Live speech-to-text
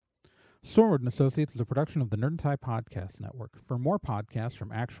Stormwood and Associates is a production of the Nerd and Tie Podcast Network. For more podcasts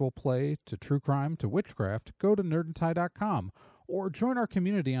from actual play to true crime to witchcraft, go to nerdandtie.com or join our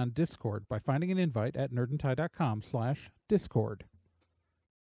community on Discord by finding an invite at nerdandtie.com/Discord.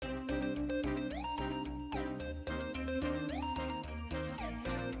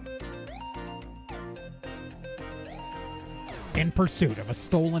 In pursuit of a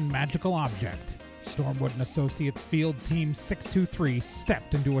stolen magical object, Stormwood and Associates Field Team 623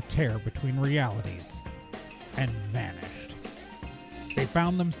 stepped into a tear between realities and vanished. They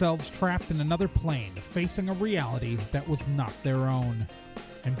found themselves trapped in another plane, facing a reality that was not their own,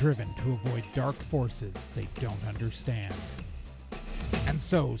 and driven to avoid dark forces they don't understand. And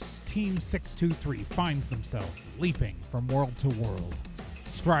so, Team 623 finds themselves leaping from world to world,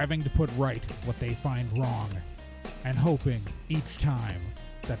 striving to put right what they find wrong, and hoping each time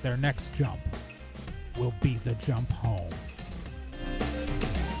that their next jump will be the jump home.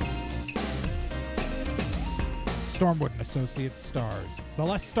 Stormwood and Associates stars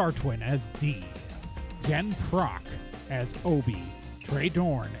Celeste Startwin as Dee, Jen Prock as Obi, Trey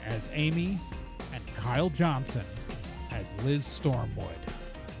Dorn as Amy, and Kyle Johnson as Liz Stormwood.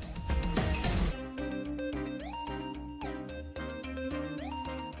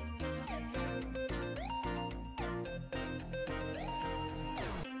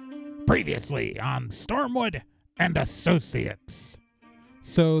 Previously on Stormwood and Associates.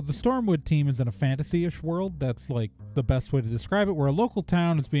 So the Stormwood team is in a fantasy-ish world. That's like the best way to describe it, where a local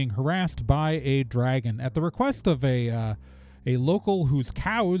town is being harassed by a dragon at the request of a local whose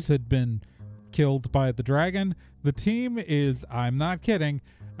cows had been killed by the dragon. The team is, I'm not kidding,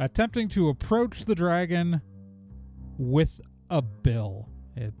 attempting to approach the dragon with a bill.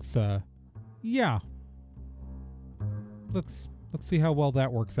 It's yeah. Let's see how well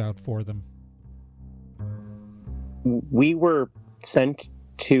that works out for them. We were sent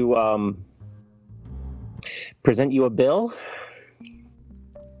to present you a bill.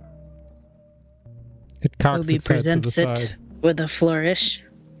 It cocks Obi its head to the presents it side. with a flourish.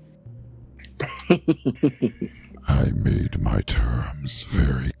 I made my terms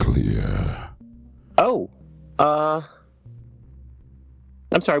very clear. Oh, I'm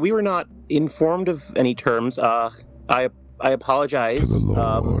sorry, we were not informed of any terms. I apologize. To the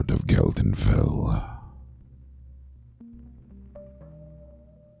Lord of Geldenfell.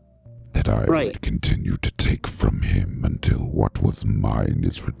 That I would continue to take from him until what was mine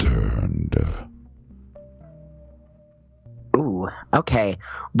is returned. Ooh, okay.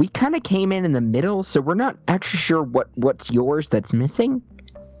 We kind of came in the middle, so we're not actually sure what's yours that's missing.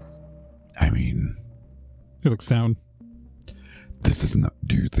 I mean... He looks down. This is not...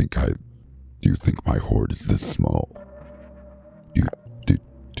 Do you think my hoard is this small? Do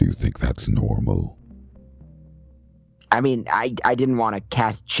you think that's normal? I mean, I didn't want to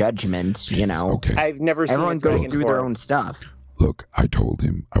cast judgment, you know. Okay. I've never seen Everyone a goes dragon through form. their own stuff. Look, I told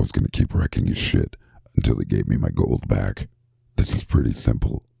him I was going to keep wrecking his shit until he gave me my gold back. This is pretty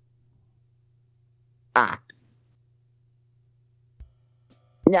simple. Ah.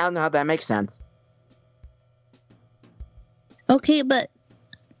 No, that makes sense. Okay, but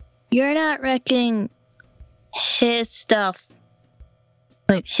you're not wrecking his stuff,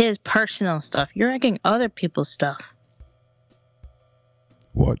 like his personal stuff. You're wrecking other people's stuff.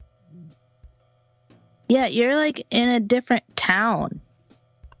 What? Yeah, you're like in a different town.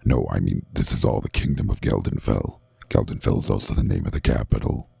 No, I mean, this is all the kingdom of Geldenfell. Geldenfell is also the name of the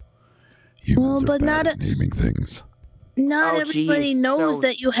capital. Humans but are not bad at naming things. Not Oh, everybody geez, knows so-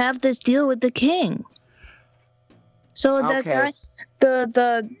 that you have this deal with the king. So that guy,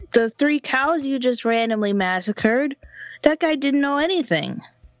 the 3 cows you just randomly massacred, that guy didn't know anything.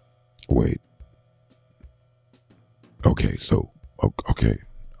 Wait. Okay, so... Okay.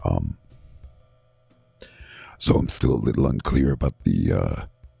 So I'm still a little unclear about the,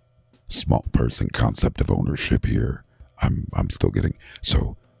 small person concept of ownership here. I'm still getting...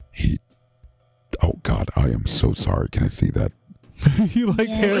 So, he... Oh, God, I am so sorry. Can I see that? He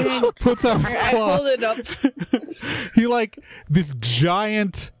puts out his I claw. pulled it up. He this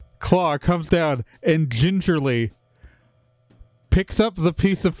giant claw comes down and gingerly picks up the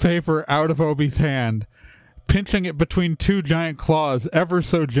piece of paper out of Obi's hand, pinching it between 2 giant claws ever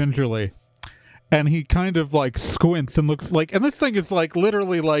so gingerly. And he kind of squints and looks and this thing is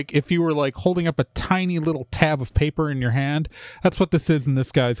literally if you were holding up a tiny little tab of paper in your hand. That's what this is in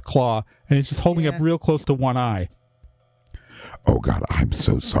this guy's claw. And he's just holding up real close to one eye. Oh, God, I'm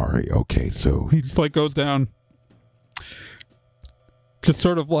so sorry. Okay, so... He just goes down, just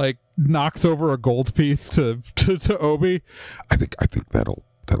sort of knocks over a gold piece to Obi. I think that'll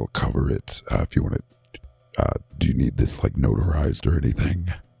cover it. If you want to... do you need this notarized or anything?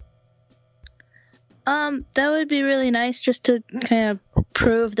 That would be really nice just to kind of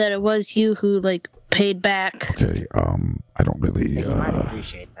prove that it was you who, like, paid back. Okay, I don't really, You might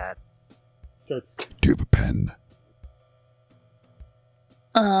appreciate that. do you have a pen?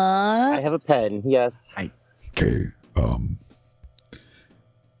 I have a pen, yes. Okay,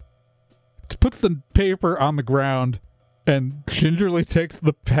 Puts the paper on the ground and gingerly takes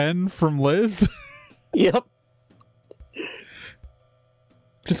the pen from Liz. Yep.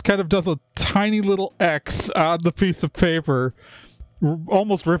 Just kind of does a tiny little X on the piece of paper,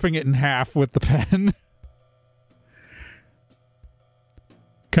 almost ripping it in half with the pen.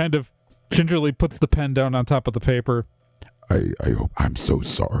 Kind of gingerly puts the pen down on top of the paper. I hope. I'm so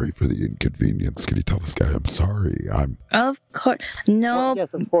sorry for the inconvenience. Can you tell this guy I'm sorry? Of course. No. Well,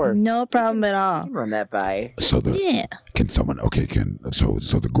 yes, of course. No problem at all. Run that by. So Yeah. Can someone? Okay. So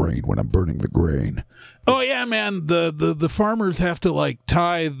the grain, when I'm burning the grain. Oh yeah, man. The farmers have to like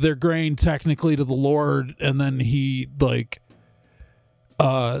tithe their grain technically to the Lord, and then he like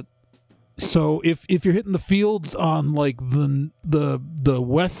so if you're hitting the fields on like the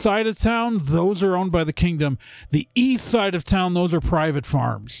west side of town, those are owned by the kingdom. The east side of town, those are private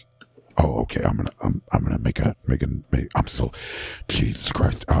farms. Oh, okay. I'm gonna make. I'm so. Jesus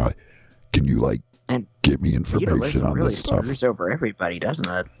Christ. Can you like And give me information on really this stuff? screws over everybody, doesn't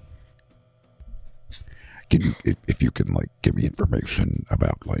it? Can you, if you can, like, give me information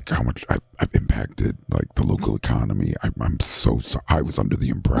about like how much I've impacted like the local economy? I'm so sorry. I was under the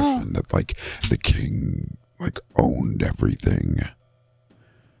impression that like the king like owned everything.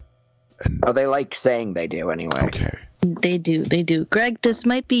 And they like saying they do anyway. okay, They do. Greg, this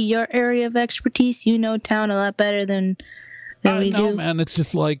might be your area of expertise. You know town a lot better than we No, do. man, it's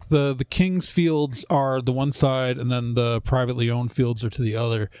just like the king's fields are the one side, and then the privately owned fields are to the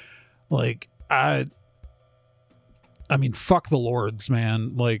other. Like I mean, fuck the lords, man.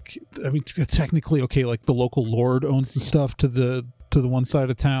 Like, I mean, technically, okay, like the local lord owns the stuff to the one side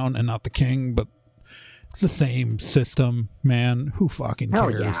of town, and not the king, but it's the same system, man. Who fucking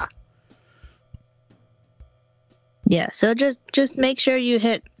cares? Hell yeah. Yeah, so just make sure you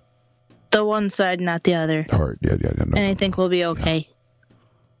hit the one side, not the other. all right, yeah, no, And I think we'll be okay.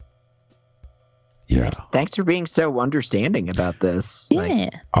 yeah. Thanks for being so understanding about this. Yeah.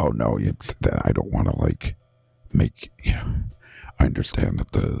 Oh no, it's that I don't want to like make. I understand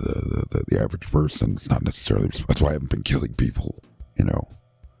that the average person's not necessarily. That's why I haven't been killing people.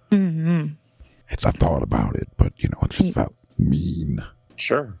 Mm-hmm. I've thought about it, but it's just felt mean.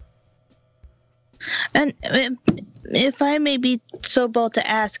 Sure. And if I may be so bold to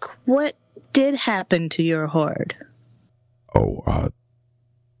ask, what did happen to your horde? Oh,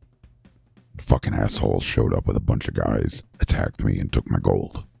 fucking assholes showed up with a bunch of guys, attacked me, and took my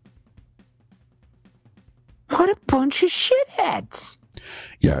gold. What a bunch of shitheads.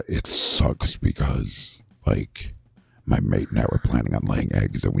 Yeah, it sucks because, like, my mate and I were planning on laying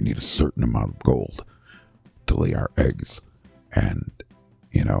eggs, and we need a certain amount of gold to lay our eggs. And,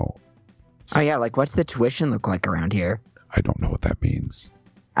 Oh yeah, like what's the tuition look like around here? I don't know what that means.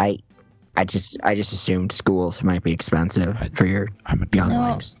 I just assumed schools might be expensive for your I'm a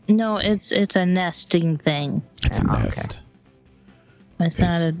younglings. No, it's a nesting thing. It's a Oh, okay. nest. It's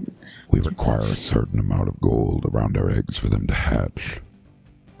not a. We require a certain amount of gold around our eggs for them to hatch.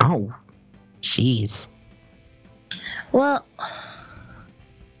 Oh, jeez. Well,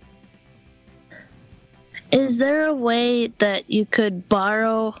 is there a way that you could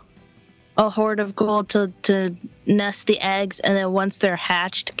borrow a hoard of gold to nest the eggs, and then once they're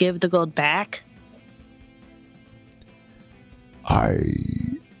hatched, give the gold back?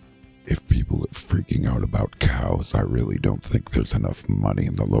 If people are freaking out about cows, I really don't think there's enough money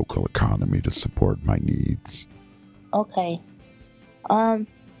in the local economy to support my needs. Okay. I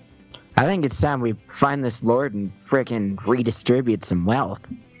think it's time we find this lord and frickin' redistribute some wealth.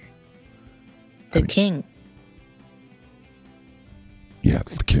 The king. Yeah,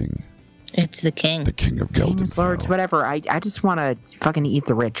 it's the king. It's the king. The king of Kings, lords, Geldenfell. whatever. I just want to fucking eat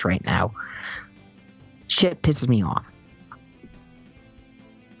the rich right now. Shit pisses me off.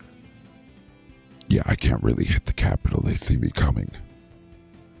 Yeah, I can't really hit the capital. They see me coming.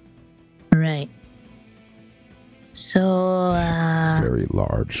 Right. So, Very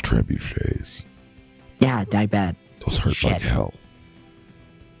large trebuchets. Yeah, I bet. Those hurt like Shit. hell.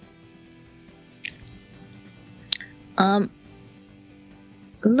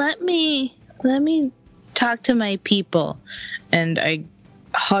 let me talk to my people, and I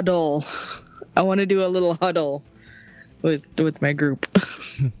huddle. I want to do a little huddle with my group.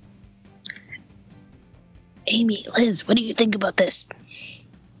 Amy, Liz, what do you think about this?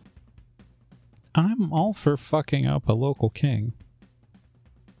 I'm all for fucking up a local king.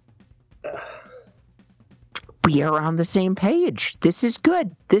 we are on the same page. This is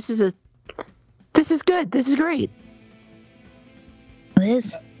good. This is good. This is great.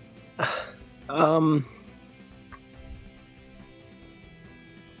 Liz,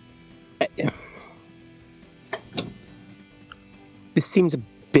 This seems a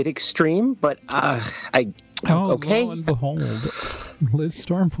bit extreme, but okay. Lo and behold, Liz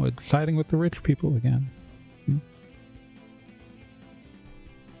Stormwood siding with the rich people again.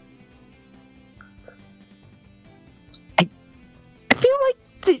 I feel like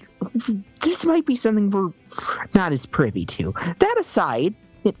this might be something we're not as privy to. That aside,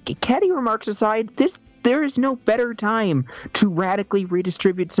 catty remarks aside, there is no better time to radically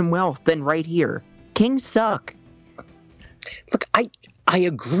redistribute some wealth than right here. Kings suck. Look, I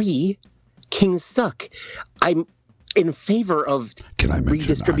agree. Kings suck. I'm in favor of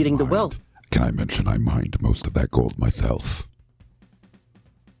redistributing the wealth. Can I mention I mined most of that gold myself?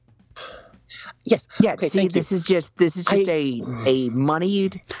 Yes. Yeah. Okay, see, this is just a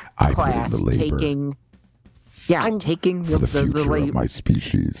moneyed class taking. Yeah, I'm taking for the future of my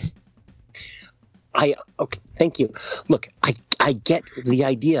species. Okay. Thank you. Look, I get the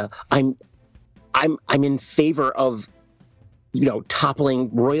idea. I'm in favor of, toppling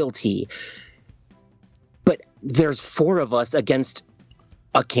royalty. But there's 4 of us against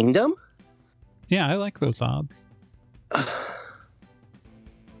a kingdom? Yeah, I like those odds.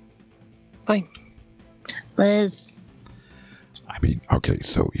 Fine. Liz. I mean, okay,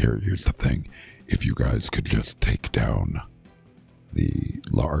 so here's the thing. If you guys could just take down the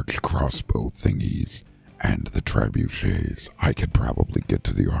large crossbow thingies and the trebuchets, I could probably get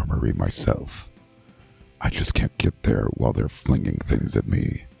to the armory myself. I just can't get there while they're flinging things at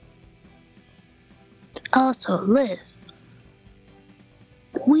me. Also, Liz,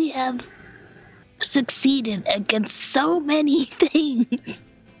 we have succeeded against so many things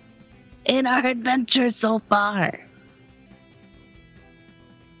in our adventure so far.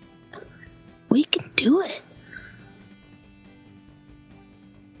 We can do it.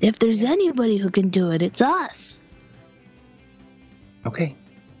 If there's anybody who can do it, it's us. Okay.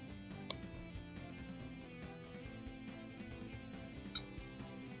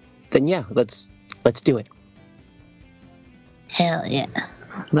 Then yeah, let's do it. Hell yeah.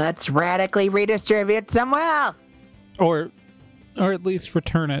 Let's radically redistribute some wealth. Or at least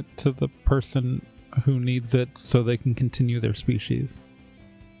return it to the person who needs it so they can continue their species.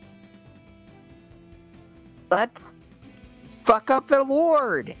 Let's fuck up the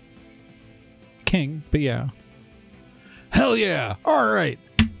Lord. King, but yeah. Hell yeah! Alright!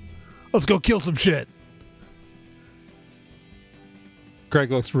 Let's go kill some shit!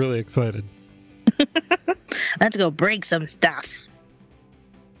 Greg looks really excited. Let's go break some stuff.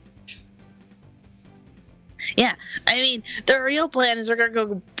 Yeah, I mean, the real plan is we're gonna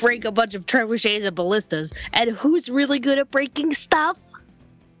go break a bunch of trebuchets and ballistas. And who's really good at breaking stuff?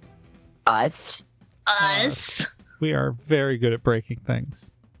 Us. Us. We are very good at breaking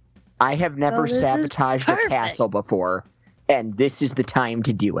things. I have never this is sabotaged a perfect. castle before, and this is the time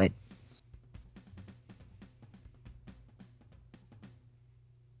to do it.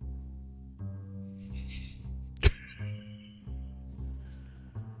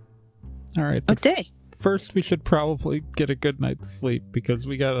 Alright, Okay. first we should probably get a good night's sleep because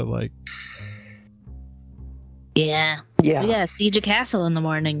we gotta, Yeah. Yeah. We gotta siege a castle in the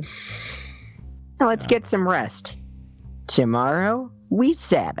morning. Now let's get some rest. Tomorrow, we and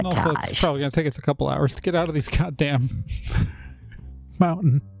sabotage. also it's probably gonna take us a couple hours to get out of these goddamn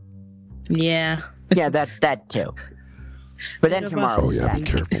mountain. Yeah. Yeah, that too. But then What about- tomorrow, Oh we yeah, be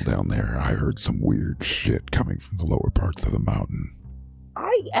sabotage. careful down there. I heard some weird shit coming from the lower parts of the mountain.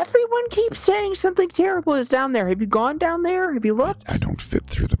 Everyone keeps saying something terrible is down there. Have you gone down there? Have you looked? I don't fit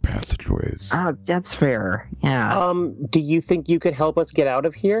through the passageways. Oh, that's fair. Yeah. Do you think you could help us get out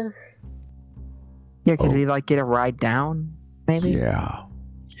of here? Yeah, could oh. we get a ride down? Maybe. Yeah,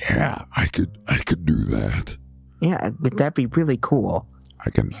 I could do that. Yeah, but that'd be really cool. I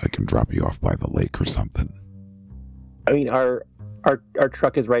can drop you off by the lake or something. I mean, our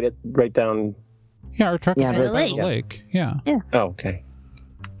truck is right down. Yeah, our truck Yeah, is the right by lake. the lake. Yeah. Oh, okay.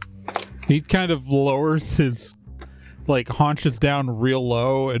 He kind of lowers his, haunches down real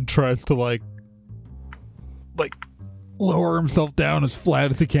low and tries to, lower himself down as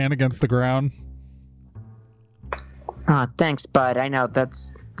flat as he can against the ground. Thanks, bud. I know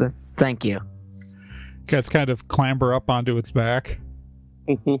thank you. Guys kind of clamber up onto its back.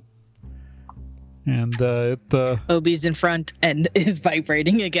 Mhm. And Obi's in front and is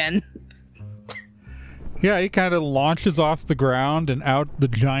vibrating again. yeah, he kind of launches off the ground and out the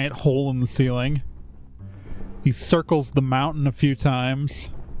giant hole in the ceiling. He circles the mountain a few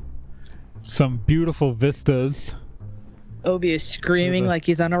times, some beautiful vistas. Obi is screaming like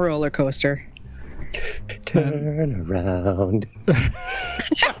he's on a roller coaster. Turn around.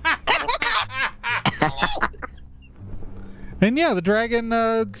 And yeah, the dragon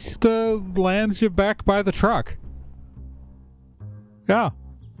just lands you back by the truck. Yeah.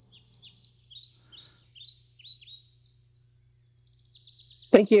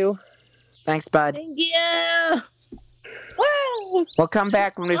 Thank you. Thanks, bud. Thank you. Woo! We'll come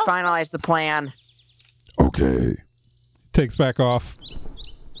back when we finalize the plan. Okay. Takes back off.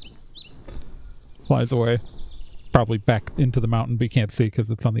 Flies away. Probably back into the mountain, but you can't see because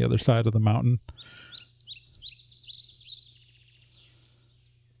it's on the other side of the mountain.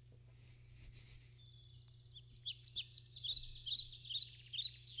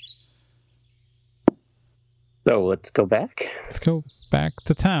 So let's go back. Let's go back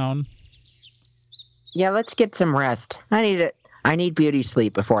to town. Yeah, let's get some rest. I need beauty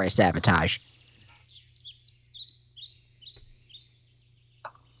sleep before I sabotage.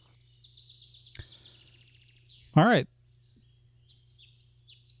 All right.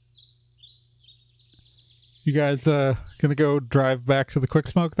 You guys gonna go drive back to the Quick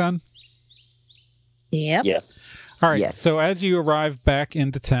Smoke then? Yep. Yes. All right. Yes. So as you arrive back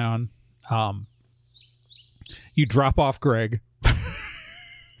into town, you drop off Greg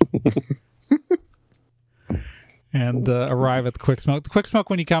and arrive at the Quick Smoke. The Quick Smoke,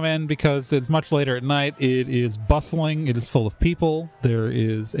 when you come in, because it's much later at night, it is bustling. It is full of people. There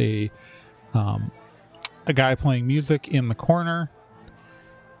is a guy playing music in the corner,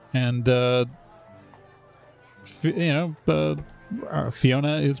 and Fiona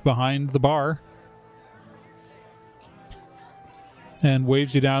is behind the bar and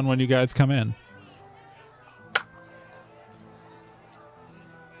waves you down when you guys come in.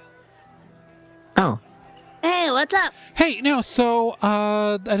 Oh, Hey, what's up? Hey, no, so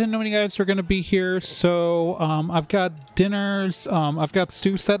I didn't know when you guys were going to be here, so I've got dinners. I've got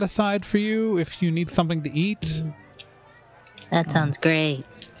stew set aside for you if you need something to eat. That sounds great.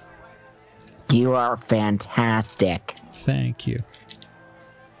 you are fantastic. Thank you.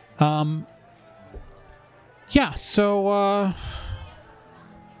 Yeah, so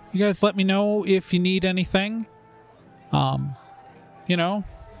you guys let me know if you need anything. You know,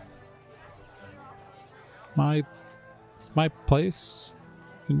 it's my place.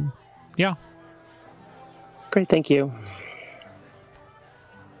 And, yeah. Great, thank you.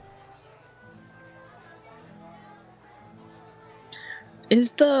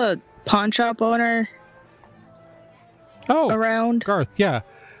 Is the pawn shop owner Oh, around? Garth, yeah.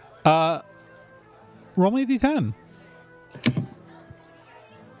 Roll me a d10.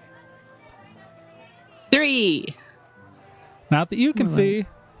 3 Not that you can see.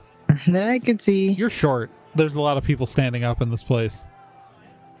 that I can see. You're short. There's a lot of people standing up in this place.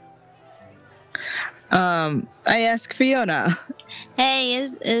 I ask Fiona. Hey,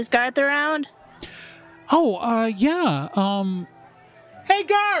 is Garth around? Oh, yeah. Hey,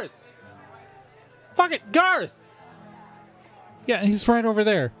 Garth! Fuck it, Garth! Yeah, he's right over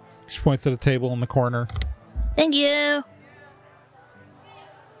there. She points at a table in the corner. Thank you.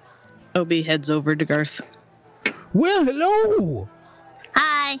 Obi heads over to Garth. Well, hello!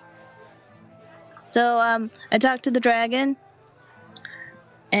 Hi. So, I talked to the dragon,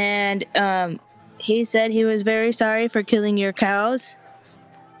 and, he said he was very sorry for killing your cows,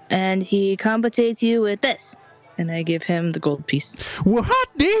 and he compensates you with this. And I give him the gold piece. Well, hot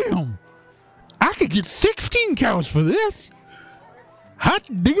damn! I could get 16 cows for this! Hot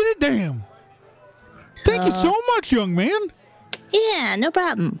diggity damn! Thank you so much, young man! Yeah, no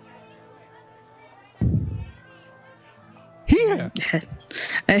problem. Here,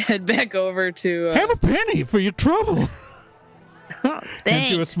 I head back over to... have a penny for your trouble! Hands you a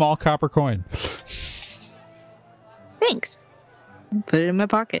Thanks. small copper coin. Thanks. put it in my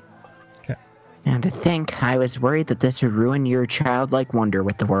pocket. And to think, I was worried that this would ruin your childlike wonder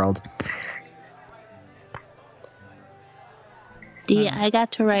with the world. Dee, I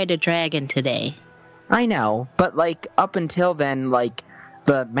got to ride a dragon today. I know, but like up until then, like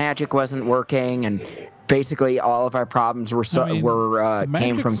the magic wasn't working, and basically all of our problems were I mean,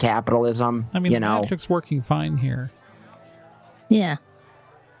 came from magic's- capitalism. I mean, you know, magic's working fine here. Yeah.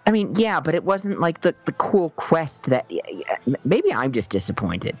 I mean, yeah, but it wasn't like the cool quest that. Maybe I'm just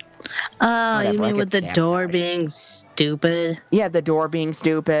disappointed. Oh, Whatever, you I mean with the could door sabotage. being stupid? Yeah, the door being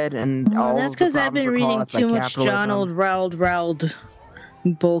stupid and Well, all that's of the because I've problems been were reading caused by too much capitalism. John Old Rald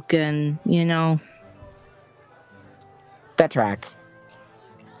Bulkin, you know. That tracks.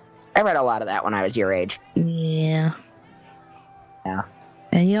 I read a lot of that when I was your age. Yeah. Yeah.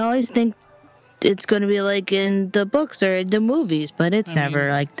 And you always think it's going to be like in the books or the movies, but it's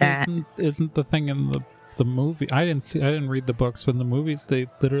never like that. Isn't the thing in the movie? I didn't read the books, but in the movies they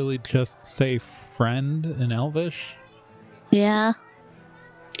literally just say friend in Elvish. Yeah.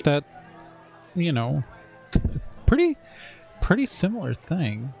 That, pretty similar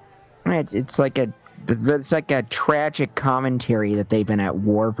thing. It's like a tragic commentary that they've been at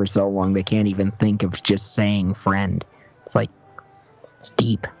war for so long they can't even think of just saying friend. It's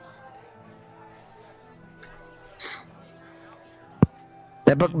deep.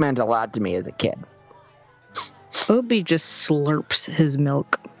 That book meant a lot to me as a kid. Obi just slurps his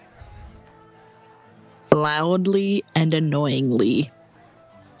milk loudly and annoyingly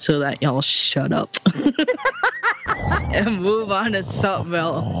so that y'all shut up and move on to something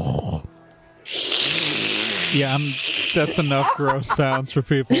else. Yeah, that's enough gross sounds for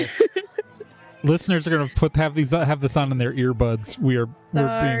people. Listeners are gonna have this on in their earbuds. We're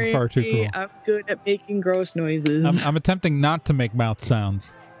being far too cool. I'm good at making gross noises. I'm attempting not to make mouth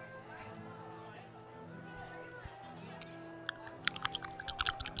sounds.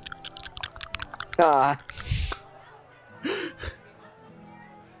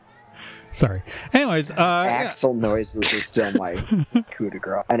 Sorry. Anyways, Axle noises are still my coup de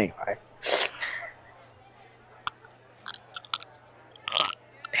grace. Anyway.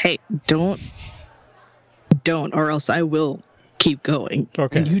 Hey, don't, or else I will keep going.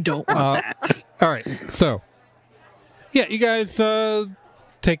 Okay. And you don't want that. All right. So, yeah, you guys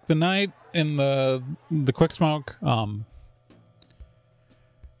take the night in the Quick Smoke.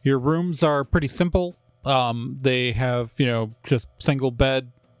 Your rooms are pretty simple. They have, just single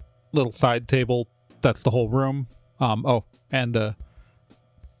bed, little side table. That's the whole room. And a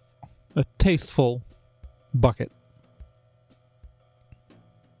tasteful bucket.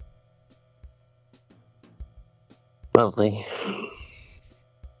 Lovely.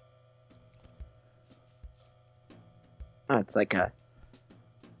 Oh, it's like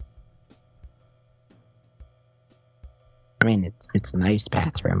it's a nice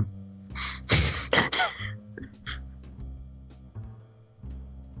bathroom.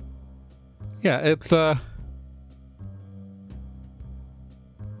 Yeah, it's so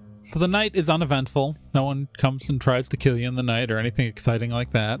the night is uneventful. No one comes and tries to kill you in the night or anything exciting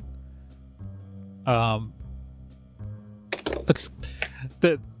like that. It's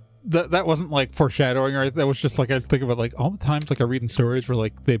that wasn't like foreshadowing, or that was just like I was thinking about like all the times like I read in stories where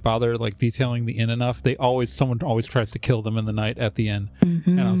like they bother like detailing the inn enough. Someone always tries to kill them in the night at the inn,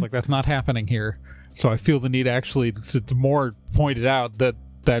 and I was like, that's not happening here. So I feel the need actually to more point it out that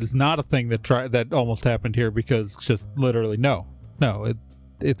is not a thing that almost happened here, because just literally no,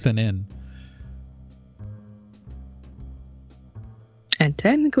 it's an inn. And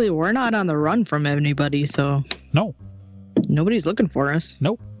technically, we're not on the run from anybody, so No. Nobody's looking for us.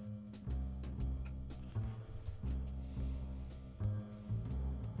 Nope.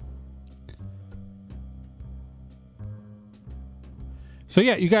 So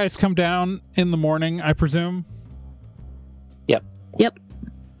yeah, you guys come down in the morning, I presume? Yep.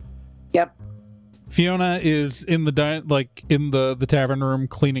 Fiona is in the the tavern room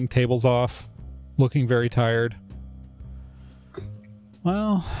cleaning tables off, looking very tired.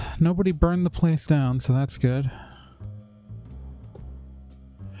 Well, nobody burned the place down, so that's good.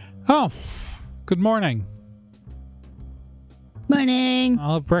 Oh, good morning. Morning.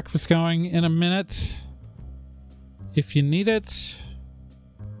 I'll have breakfast going in a minute, if you need it.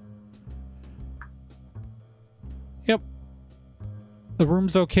 Yep. The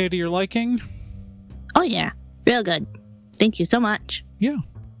room's okay to your liking? Oh yeah, real good. Thank you so much. Yeah.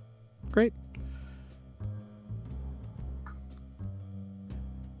 Great.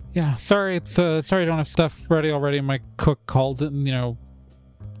 Yeah, sorry sorry I don't have stuff ready already. My cook called it, and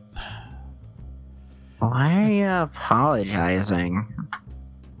Why are you apologizing?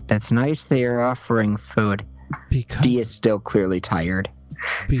 It's nice that you're offering food. because Dee is still clearly tired.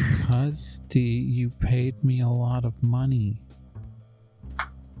 you paid me a lot of money.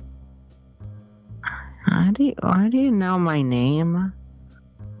 Why do you know my name?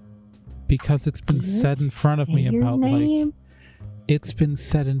 Because it's been said in front of me Your about name? it's been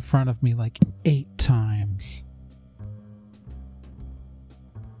said in front of me like 8 times.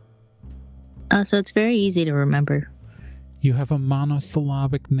 So it's very easy to remember. You have a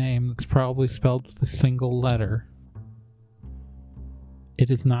monosyllabic name that's probably spelled with a single letter. It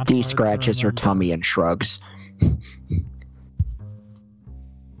is not. Dee hard to scratches her remember. tummy and shrugs.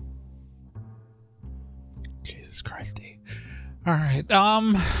 Jesus Christ, Dee. All right.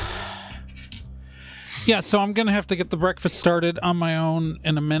 Yeah, so I'm going to have to get the breakfast started on my own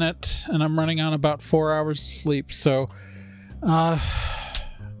in a minute, and I'm running on about 4 hours of sleep, so,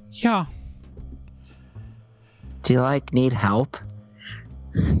 yeah. Do you need help?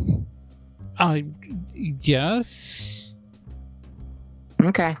 Yes.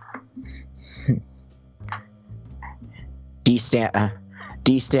 Okay. Dee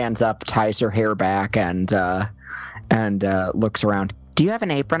stands up, ties her hair back, and looks around. Do you have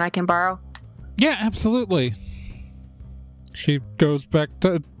an apron I can borrow? Yeah, absolutely. She goes back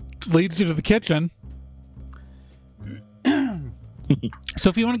leads you to the kitchen. So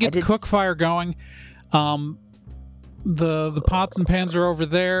if you want to get the cook fire going, the pots and pans are over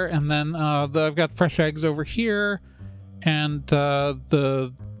there, and then I've got fresh eggs over here, and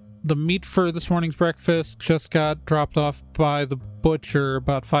the meat for this morning's breakfast just got dropped off by the butcher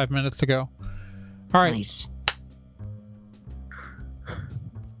about 5 minutes ago. All right. Nice.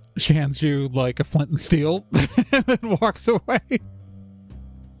 She hands you like a flint and steel and then walks away.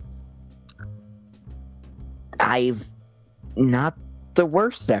 I've not the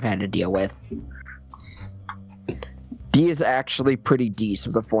worst I've had to deal with. Dee is actually pretty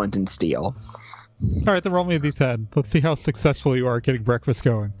decent with a flint and steel. All right, then roll me a d10. Let's see how successful you are at getting breakfast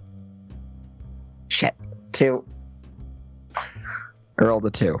going. Shit. 2. I rolled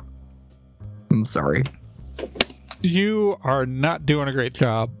a 2. I'm sorry. You are not doing a great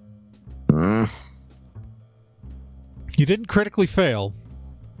job. Mm. You didn't critically fail,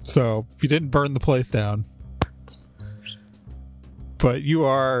 so you didn't burn the place down. But you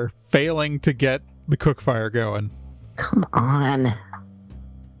are failing to get the cook fire going. Come on.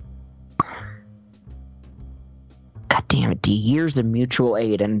 God damn it, Dee. Years of mutual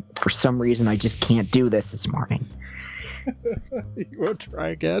aid, and for some reason I just can't do this morning. You want to try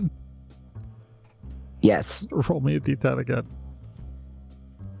again? Yes. Roll me a d10 again.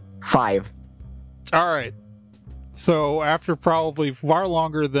 5. All right. So after probably far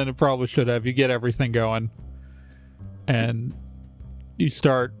longer than it probably should have, you get everything going. And you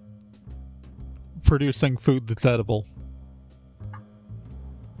start producing food that's edible.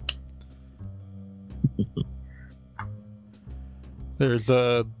 There's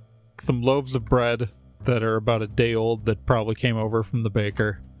some loaves of bread that are about a day old that probably came over from the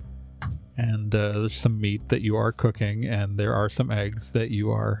baker. And there's some meat that you are cooking, and there are some eggs that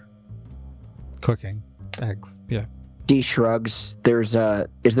you are cooking. Eggs, yeah. Dee shrugs.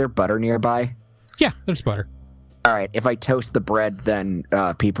 Is there butter nearby? Yeah, there's butter. All right, if I toast the bread, then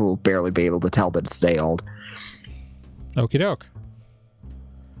people will barely be able to tell that it's day old. Okie doke.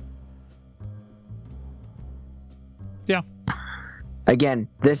 Yeah. Again,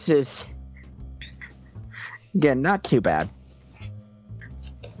 this is... Again, not too bad.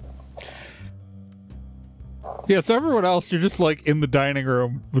 Yeah, so everyone else, you're just like in the dining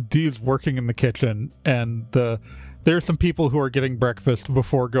room with Dee's working in the kitchen, and there are some people who are getting breakfast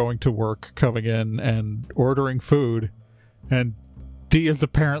before going to work, coming in and ordering food, and Dee is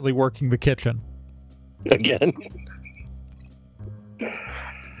apparently working the kitchen. Again.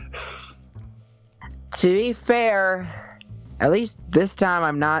 To be fair, at least this time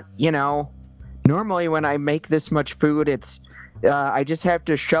I'm not, normally when I make this much food, it's I just have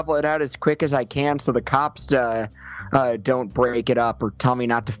to shovel it out as quick as I can so the cops don't break it up or tell me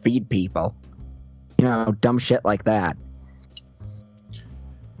not to feed people. Dumb shit like that.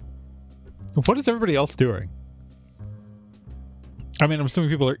 What is everybody else doing? I mean, I'm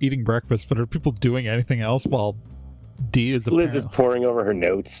assuming people are eating breakfast, but are people doing anything else while Dee is Liz is poring over her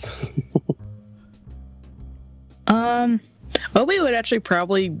notes. Obi would actually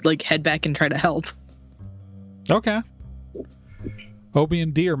probably head back and try to help. Okay. Obi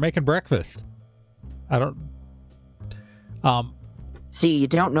and Dee are making breakfast. I don't. See, you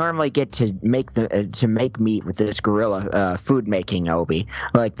don't normally get to make meat with this guerrilla food making, Obi.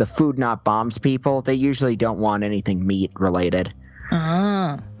 Like the Food Not Bombs people, they usually don't want anything meat related.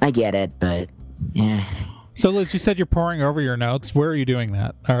 Ah. I get it, but yeah. So, Liz, you said you're poring over your notes. Where are you doing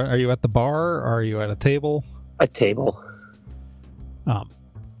that? Are you at the bar? Or are you at a table? A table. All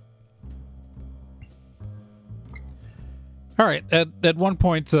right. At one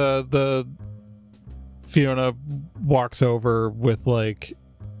point, the Fiona walks over with a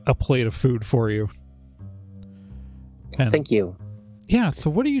plate of food for you. And, Thank you. Yeah. So,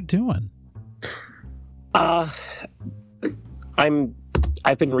 what are you doing? I've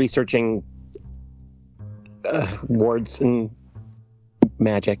been researching wards and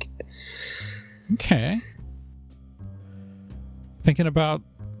magic. Okay. Thinking about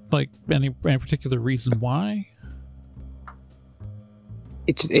any particular reason why?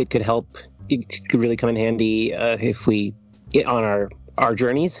 It could help. It could really come in handy if we on our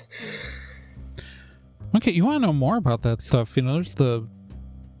journeys. Okay, you want to know more about that stuff? There's the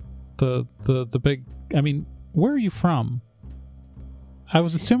big. I mean, where are you from? I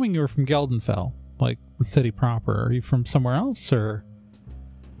was assuming you were from Geldenfell. the city proper? Are you from somewhere else, or?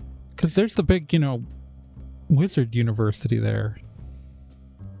 Because there's the big, wizard university there.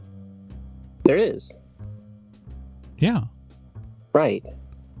 There is. Yeah. Right.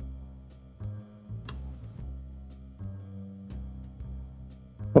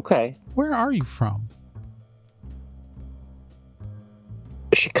 Okay. Where are you from?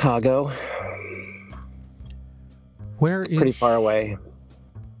 Chicago. Where It's pretty far away.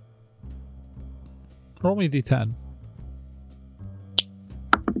 Roll me D10.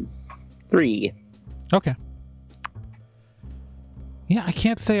 3. Okay. Yeah, I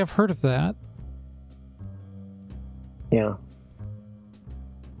can't say I've heard of that. Yeah.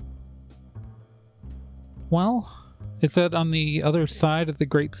 Well, is that on the other side of the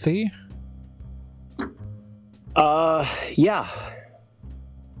Great Sea? Yeah.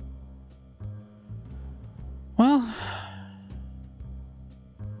 Well,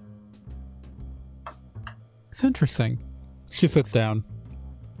 it's interesting. She sits down.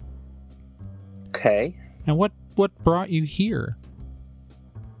 Okay. And what brought you here?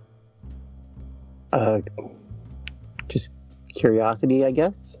 Just curiosity, I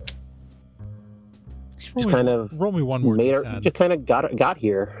guess. Just kind of roll me one more D10. just kind of got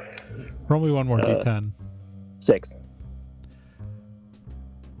here. Roll me one more D10. 6.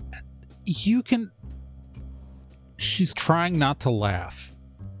 You can... She's trying not to laugh.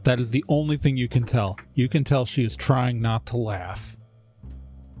 That is the only thing you can tell. You can tell she is trying not to laugh.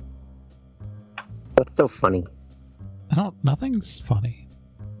 That's so funny. Nothing's funny.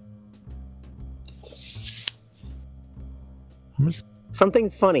 I'm just...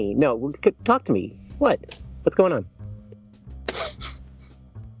 Something's funny. No, talk to me. What? What's going on?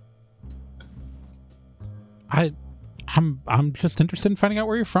 I'm just interested in finding out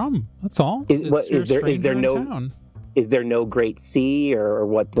where you're from. That's all. Is there no Great Sea or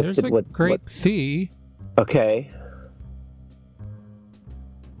what? There's a Great Sea. Okay.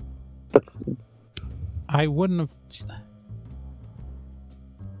 I wouldn't have.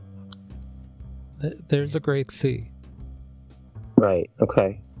 There's a Great Sea. Right.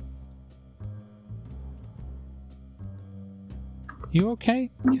 Okay. You okay?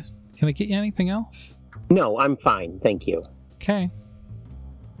 Can I get you anything else? No, I'm fine. Thank you. Okay.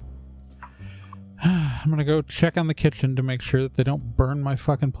 I'm gonna go check on the kitchen to make sure that they don't burn my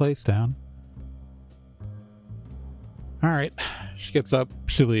fucking place down. Alright. She gets up.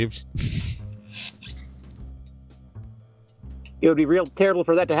 She leaves. It would be real terrible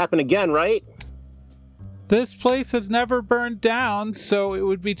for that to happen again, right? This place has never burned down, so it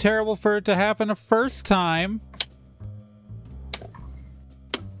would be terrible for it to happen a first time.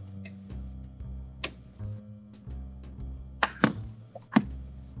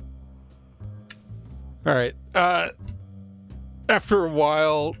 All right. After a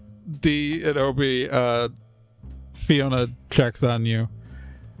while, D and Obi, Fiona checks on you,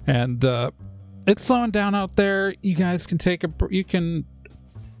 and it's slowing down out there. You guys can you can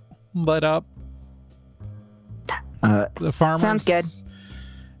let up. The farmers. Sounds good.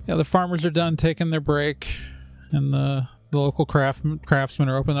 Yeah, the farmers are done taking their break, and the local craftsmen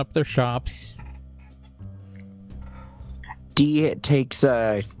are opening up their shops. D takes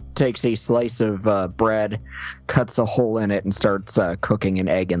a slice of bread, cuts a hole in it, and starts cooking an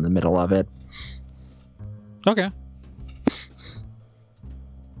egg in the middle of it. Okay.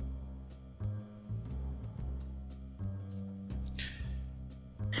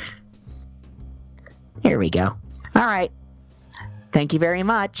 Here we go. All right. Thank you very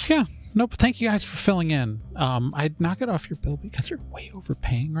much. Yeah. Nope. Thank you guys for filling in. I'd knock it off your bill because you're way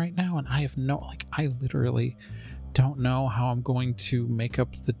overpaying right now, and I have I literally don't know how I'm going to make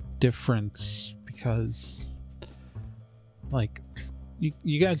up the difference because,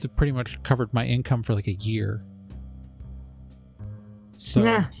 you guys have pretty much covered my income for a year. So,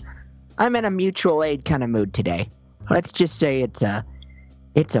 nah, I'm in a mutual aid kind of mood today. Let's just say it's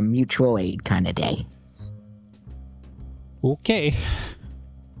a mutual aid kind of day. Okay.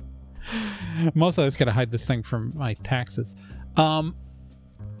 Mostly I was gonna hide this thing from my taxes.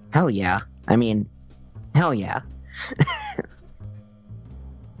 Hell yeah. I mean, hell yeah.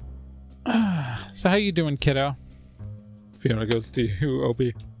 So how you doing, kiddo? Fiona goes to you,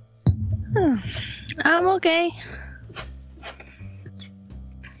 Obi. I'm okay.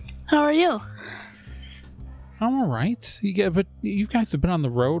 How are you? I'm all right. But you guys have been on the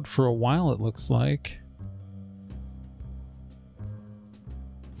road for a while, it looks like.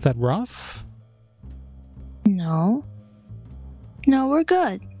 Is that rough? No, we're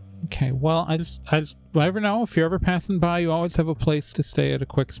good. Okay, well, I just never know. If you're ever passing by, you always have a place to stay at the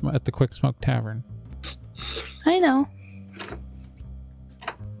Quick Smoke Tavern. I know.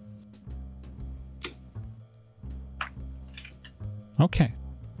 Okay.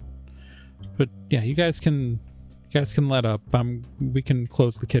 But yeah, you guys can let up. We can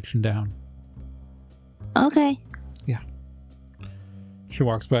close the kitchen down. Okay. She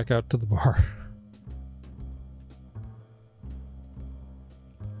walks back out to the bar.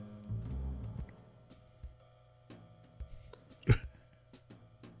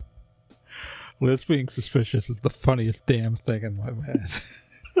 Liz being suspicious is the funniest damn thing in my head.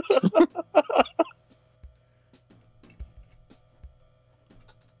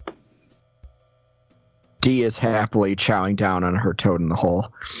 Dee is happily chowing down on her toad in the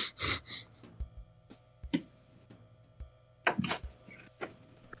hole.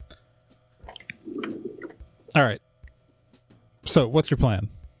 All right. So, what's your plan?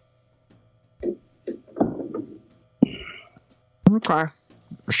 Okay.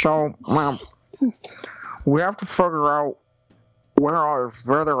 So, we have to figure out where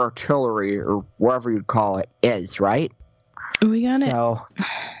their artillery, or whatever you'd call it, is, right? We gotta. So,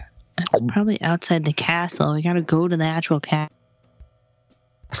 It's probably outside the castle. We gotta go to the actual castle.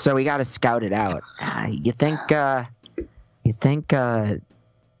 so we got to scout it out. You think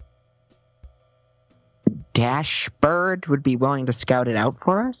Dashbird would be willing to scout it out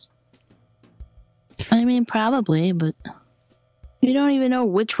for us? I mean, probably, but we don't even know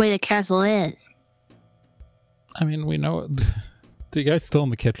which way the castle is. I mean, we know. Do you guys still in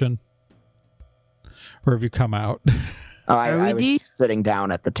the kitchen? Or have you come out? Oh, Are we I was deep? sitting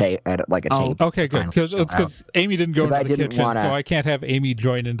down at the table, at a Oh, table. Okay, good. Finally still Because Amy didn't go 'Cause into I the didn't kitchen, wanna- so I can't have Amy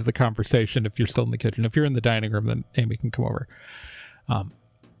join into the conversation if you're still in the kitchen. If you're in the dining room, then Amy can come over.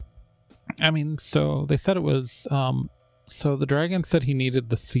 I mean, so they said it was... so the dragon said he needed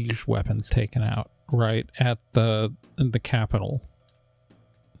the siege weapons taken out, right? In the capital.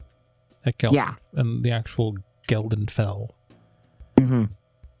 At Gelden, Yeah. in the actual Geldenfell. Mm-hmm.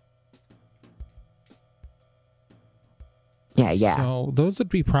 Yeah. So those would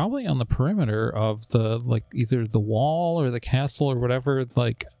be probably on the perimeter of the, like, either the wall or the castle or whatever,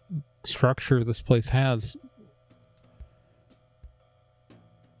 like, structure this place has.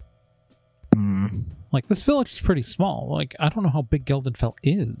 Mm. Like, this village is pretty small. Like, I don't know how big Geldenfell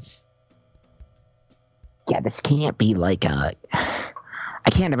is. Yeah, this can't be like a... I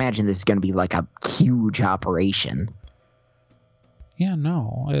can't imagine this is going to be like a huge operation. Yeah,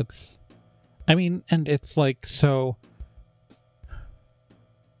 no, it's... I mean, and it's like, so...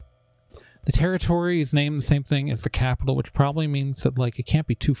 The territory is named the same thing as the capital, which probably means that, like, it can't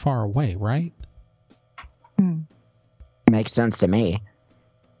be too far away, right? Makes sense to me.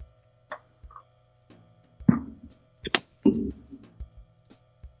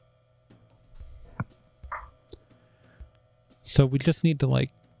 So we just need to,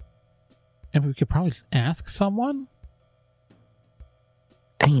 like... And we could probably just ask someone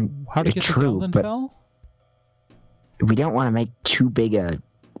I mean, how to it's get true, to but Geldenfell? we don't want to make too big a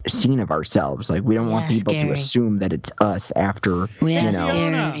scene of ourselves. Like, we don't want Yeah, people to scary. assume that it's us after, We you are know.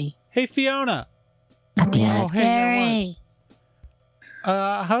 scary. Hey, Fiona! God We damn are it. Oh, hey, you know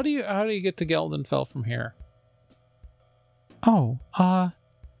scary. How do you get to Geldenfell from here? Oh,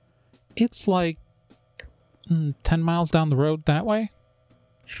 it's like 10 miles down the road that way.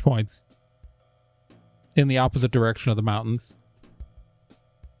 She points in the opposite direction of the mountains.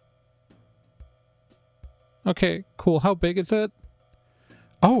 Okay, cool. How big is it?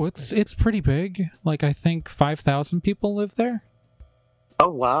 Oh, it's pretty big. Like, I think 5,000 people live there. Oh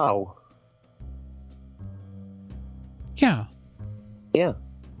wow. Yeah. Yeah.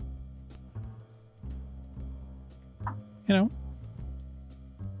 You know.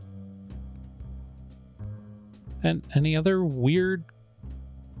 And any other weird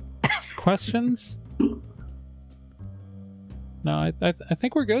questions? No, I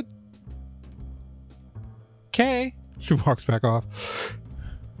think we're good. Okay. She walks back off.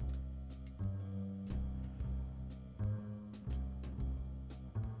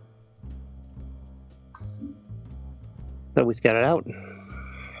 So we scout it out.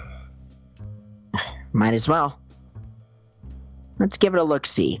 Might as well. Let's give it a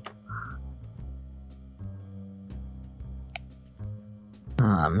look-see.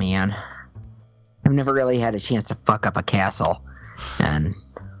 Oh, man. I've never really had a chance to fuck up a castle. And,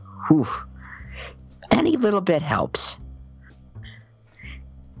 whew, any little bit helps.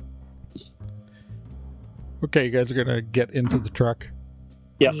 Okay, you guys are gonna get into the truck.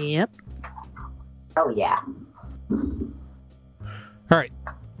 Yep. Yep. Oh, yeah. All right.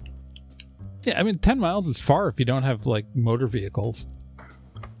 Yeah, I mean, 10 miles is far if you don't have, like, motor vehicles.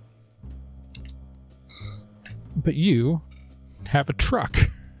 But you have a truck.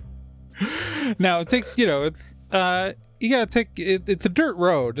 Now, it takes, you know, it's, you gotta take, it's a dirt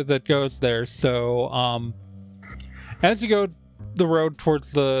road that goes there, so, as you go the road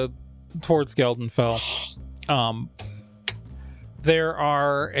towards Geldenfell,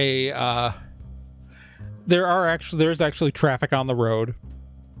 there's actually traffic on the road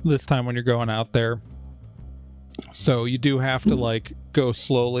this time when you're going out there. So you do have to like go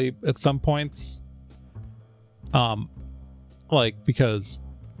slowly at some points. Because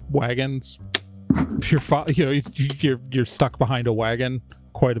wagons, you're stuck behind a wagon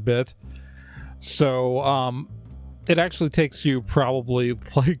quite a bit. So it actually takes you probably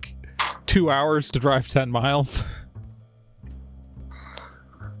like 2 hours to drive 10 miles.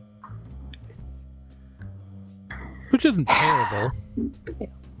 Which isn't terrible.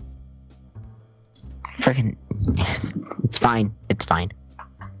 Freaking, it's fine. It's fine.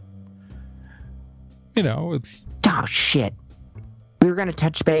 It's... Oh, shit. We were going to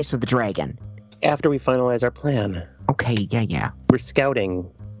touch base with the dragon. After we finalize our plan. Okay, yeah. We're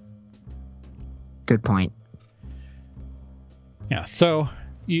scouting. Good point. Yeah, so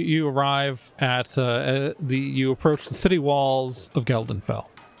you arrive at you approach the city walls of Geldenfell.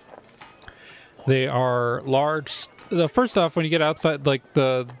 They are large. First off, when you get outside,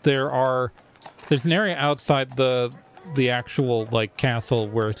 there's an area outside the actual like castle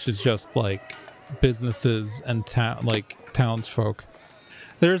where it's just like businesses and townsfolk.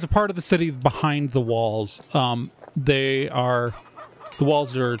 There's a part of the city behind the walls. The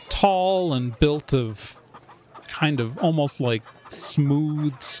walls are tall and built of kind of almost like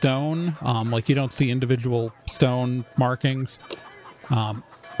smooth stone. Like you don't see individual stone markings. And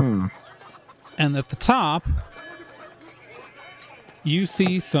at the top, you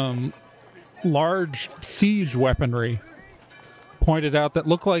see some large siege weaponry pointed out that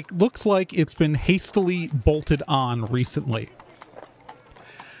looks like it's been hastily bolted on recently.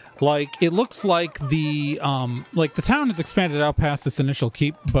 Like it looks like the town has expanded out past this initial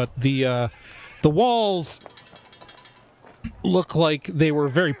keep, but the walls look like they were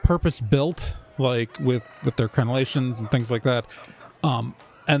very purpose built, like with their crenellations and things like that.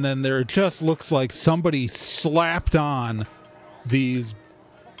 And then there just looks like somebody slapped on these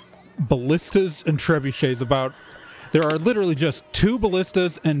ballistas and trebuchets. There are literally just 2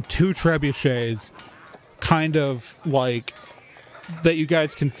 ballistas and 2 trebuchets, kind of like that you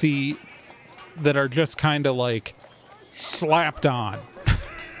guys can see, that are just kind of like slapped on.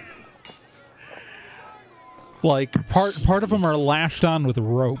 Like part of them are lashed on with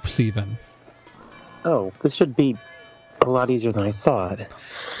ropes even. Oh, this should be a lot easier than I thought.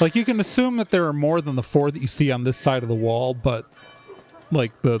 Like you can assume that there are more than the 4 that you see on this side of the wall, but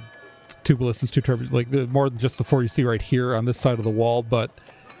like the 2 ballistas, 2 turbos, like more than just the 4 you see right here on this side of the wall, but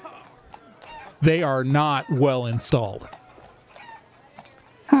they are not well installed.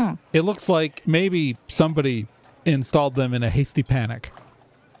 It looks like maybe somebody installed them in a hasty panic.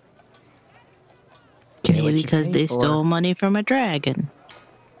 Maybe because they stole money from a dragon.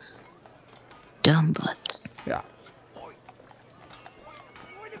 Dumb butts. Yeah.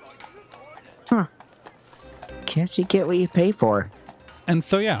 Guess you get what you pay for. And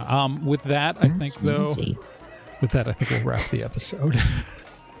so with that, I think we'll wrap the episode.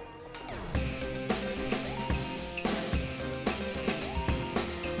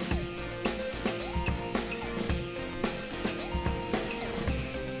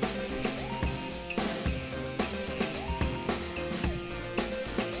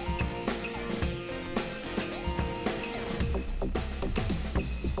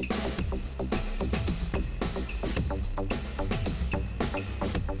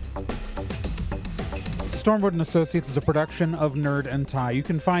 Stormwood & Associates is a production of Nerd and Tie. You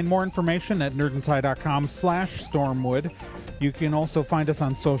can find more information at nerdandtie.com/Stormwood. You can also find us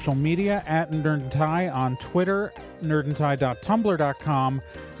on social media at Nerd and Tie on Twitter, nerdandtie.tumblr.com,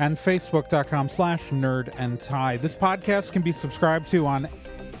 and facebook.com/nerdandtie. This podcast can be subscribed to on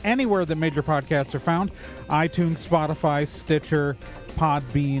anywhere that major podcasts are found: iTunes, Spotify, Stitcher,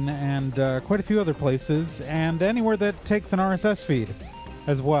 Podbean, and quite a few other places, and anywhere that takes an RSS feed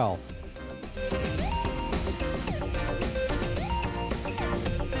as well.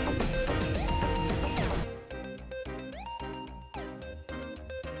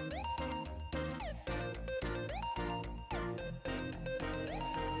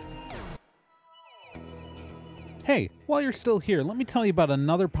 Hey, while you're still here, let me tell you about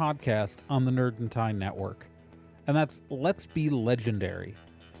another podcast on the Nerd and Tie Network, and that's Let's Be Legendary.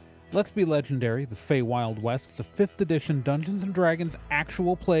 Let's Be Legendary, the Feywild West, is a 5th edition Dungeons & Dragons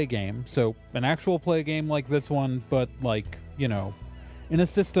actual play game. So, an actual play game like this one, but in a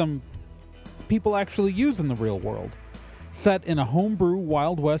system people actually use in the real world. Set in a homebrew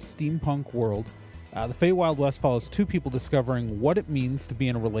Wild West steampunk world, The Feywild West follows two people discovering what it means to be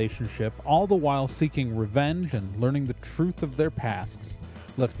in a relationship, all the while seeking revenge and learning the truth of their pasts.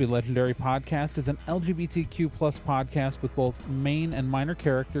 Let's Be Legendary podcast is an LGBTQ plus podcast with both main and minor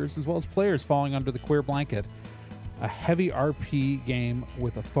characters, as well as players falling under the queer blanket. A heavy RP game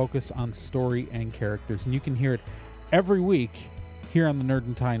with a focus on story and characters. And you can hear it every week here on the Nerd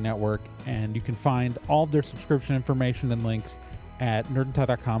and Tie Network, and you can find all of their subscription information and links at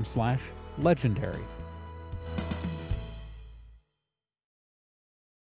nerdandtie.com/legendary.